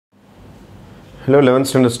Hello 11th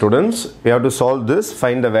standard students, we have to solve this,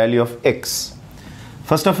 find the value of x.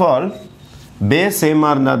 First of all, base same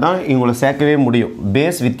இருந்தா தான் இங்களை சேர்க்கவே முடியும்.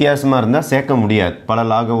 base வித்தியாசமா இருந்தா சேர்க்க முடியாது. பல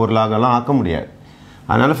லாக ஒரு லாகலாம் ஆக்க முடியாது.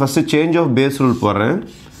 அதனால first change of base rule போடுறேன்.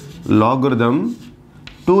 logarithm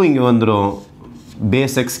 2 இங்க வந்துரும்.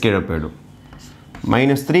 base x கீழே போய்டும்.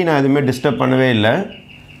 -3 நான் எதுமே டிஸ்டர்ப் பண்ணவே இல்லை.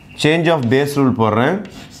 change of base rule போடுறேன்.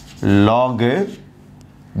 log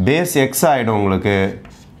base x ஆயிடும் உங்களுக்கு.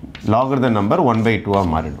 logarithm number 1/2 ஆ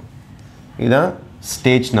மாறிடும். இதான்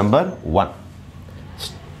stage number 1.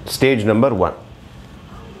 Stage number 1.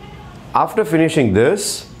 After finishing this,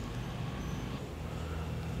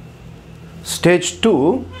 stage 2,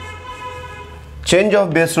 change of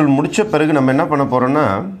base rule முடிச்ச பிறகு நம்ம என்ன பண்ண போறோம்னா,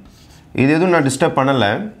 இது எதுவும் நான் டிஸ்டர்ப் பண்ணல.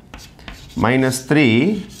 -3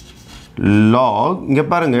 log இங்க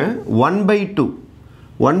பாருங்க 1/2.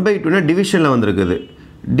 1/2 னா டிவிஷன்ல வந்திருக்குது.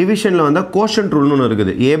 டிவிஷன்ல வந்தா quotient rule னு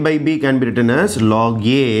இருக்குது. a by b can be written as log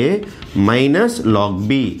a minus log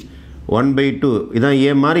b. 1/2 இதான்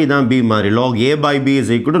a மாறி இதான் b மாறி. log a by b is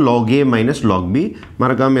equal to log a minus log b.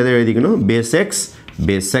 மறக்காம எதை எழுதிக்கணும், base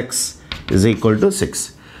x is equal to 6.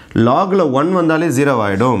 logல 1 வந்தாலே 0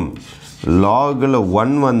 ஆயிடும். logல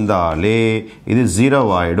 1 வந்தாலே இது 0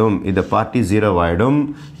 ஆயிடும். இந்த பார்ட்டி 0 ஆயிடும்.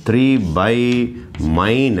 3 by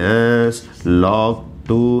minus log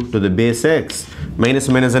 2 to the base x. minus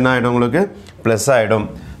என்ன ஆயிடும் உங்களுக்கு, plus ஆயிடும்.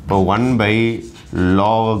 இப்போ 1 by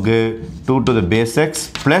log 2 to the base x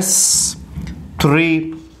plus 3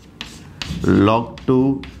 log 2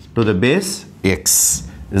 to the base x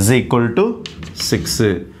is equal to 6.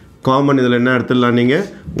 common இதில் என்ன எடுத்துடலாம் நீங்கள்,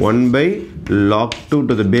 1 by log 2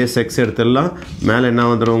 to the base x எடுத்துடலாம். மேலே என்ன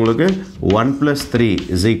வந்துடும் உங்களுக்கு, 1 plus 3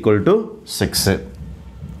 is equal to 6.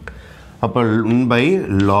 அப்போ 1 by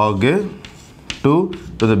log 2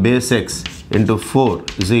 to the base x into 4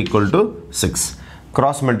 is equal to 6.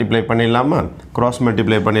 cross multiply பண்ணிடலாமா, cross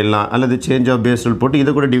multiply பண்ணிடலாம். அல்லது change of base rule போட்டு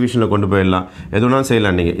இதை கூட டிவிஷனில் கொண்டு போயிடலாம். எதுனாலும்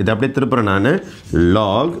செய்யலாம் நீங்கள். இதை அப்படியே திருப்புறேன் நான்.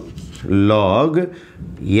 log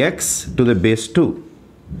x to the base 2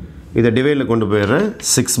 இதை டிவைடில் கொண்டு போயிடுறேன்.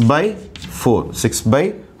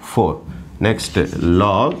 6/4. next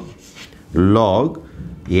log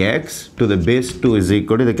x to the base 2 is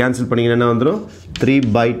equal to, இதை கேன்சல் பண்ணிங்கன்னா என்ன வந்துடும்,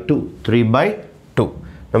 3/2.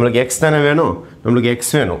 நம்மளுக்கு x தானே வேணும், நம்மளுக்கு x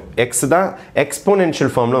வேணும். x தான்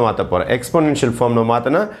எக்ஸ்போனென்ஷியல் ஃபார்மில் மாற்ற போகிறேன். எக்ஸ்போனென்ஷியல் ஃபார்மில்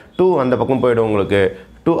மாற்றினா 2 அந்த பக்கம் போய்டும் உங்களுக்கு.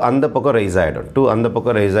 2 அந்த பக்கம் ரைஸ் ஆகிடும்.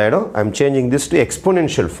 I am changing this to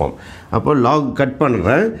exponential form. அப்போ லாக் கட்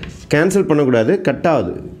பண்ணுறேன். கேன்சல் பண்ணக்கூடாது, கட்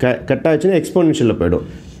ஆகுது. கட் ஆச்சுன்னா எக்ஸ்போனென்ஷியலில் போய்டும்.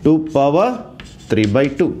 2 power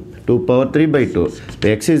 3/2. 2 power 3/2.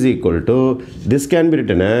 x is equal to, this can be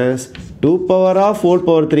written as 2 power of whole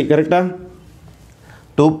power 3. கரெக்டா?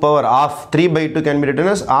 2 power of 3/2 can be written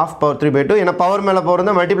as half power 3/2. ஏன்னா power மேலே power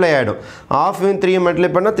தான் மல்டிப்ளை ஆகிடும். half 3 மல்டிப்ளை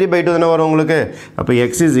பண்ணால் 3/2 தானே வரும் உங்களுக்கு. அப்போ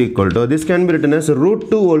x is equal to, this can be written as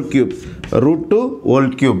 √2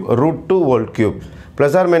 whole cube.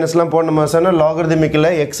 Plus R மைனஸ்லாம் போடணுமா சார், லாகரிதமிக்கில்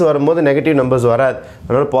எக்ஸ் வரும்போது நெகட்டிவ் நம்பர்ஸ் வராது.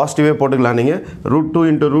 அதனால் பாசிட்டிவே போட்டுக்கலாம் நீங்கள். √2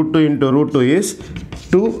 into √2 is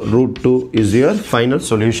 2√2 is your final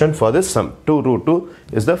solution for this sum. 2√2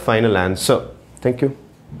 is the final answer. Thank you.